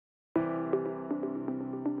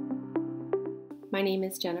My name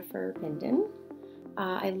is Jennifer Bindon.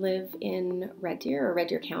 I live in Red Deer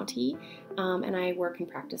County, and I work and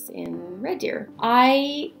practice in Red Deer.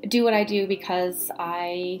 I do what I do because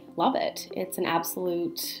I love it. It's an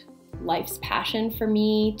absolute life's passion for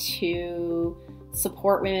me to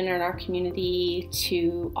support women in our community,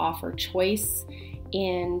 to offer choice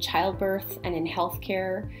in childbirth and in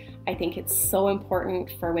healthcare. I think it's so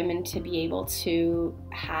important for women to be able to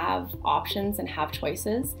have options and have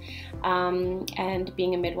choices. And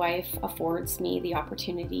being a midwife affords me the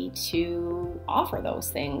opportunity to offer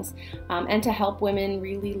those things and to help women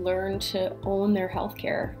really learn to own their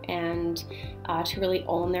healthcare and to really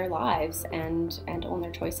own their lives and own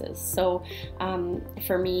their choices. So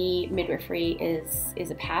for me, midwifery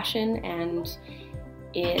is a passion, and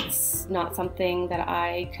it's not something that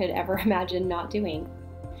I could ever imagine not doing.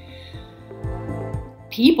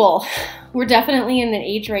 People. We're definitely in an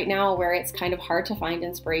age right now where it's kind of hard to find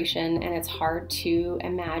inspiration, and it's hard to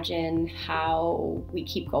imagine how we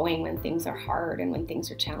keep going when things are hard and when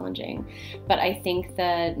things are challenging. But I think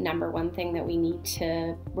the number one thing that we need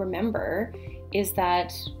to remember is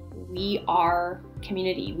that we are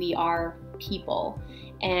community, we are people,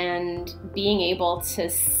 and being able to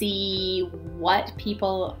see what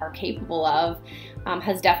people are capable of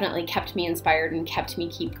has definitely kept me inspired and kept me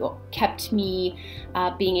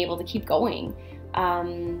being able to keep going.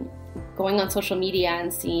 Going on social media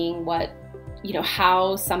and seeing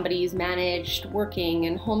how somebody's managed working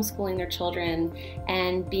and homeschooling their children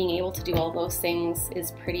and being able to do all those things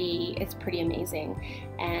is pretty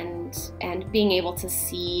amazing. And being able to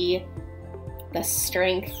see the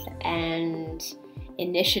strength and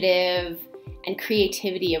initiative and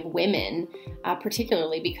creativity of women,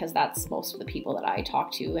 particularly because that's most of the people that I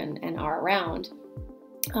talk to and are around.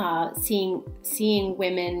 Seeing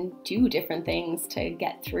women do different things to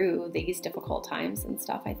get through these difficult times and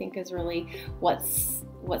stuff, I think is really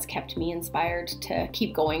what's kept me inspired to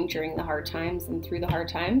keep going during the hard times and through the hard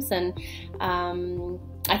times. And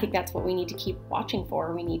I think that's what we need to keep watching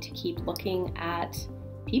for. We need to keep looking at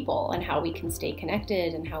people and how we can stay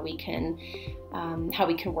connected and how we can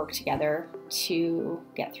work together to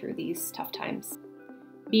get through these tough times.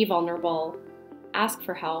 Be vulnerable, ask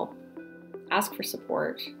for help, ask for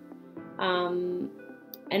support, and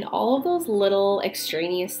all of those little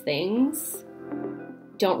extraneous things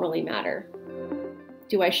don't really matter.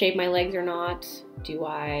 Do I shave my legs or not? Do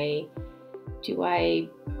I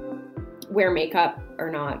wear makeup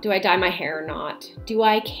or not? Do I dye my hair or not? Do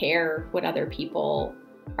I care what other people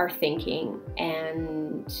are thinking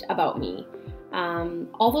and about me?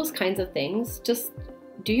 All those kinds of things, just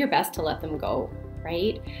do your best to let them go,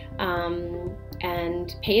 right?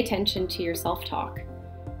 And pay attention to your self-talk.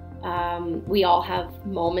 We all have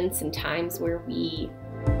moments and times where we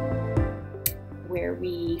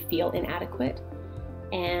feel inadequate,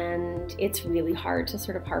 and it's really hard to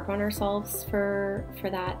sort of harp on ourselves for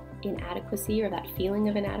that inadequacy or that feeling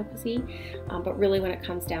of inadequacy. But really, when it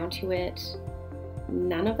comes down to it,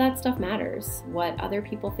 none of that stuff matters. What other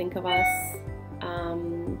people think of us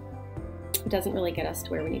doesn't really get us to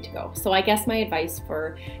where we need to go. So I guess my advice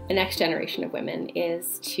for the next generation of women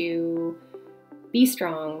is to be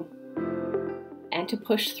strong and to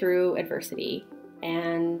push through adversity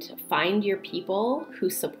and find your people who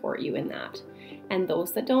support you in that. And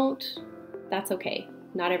those that don't, that's okay.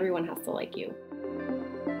 Not everyone has to like you.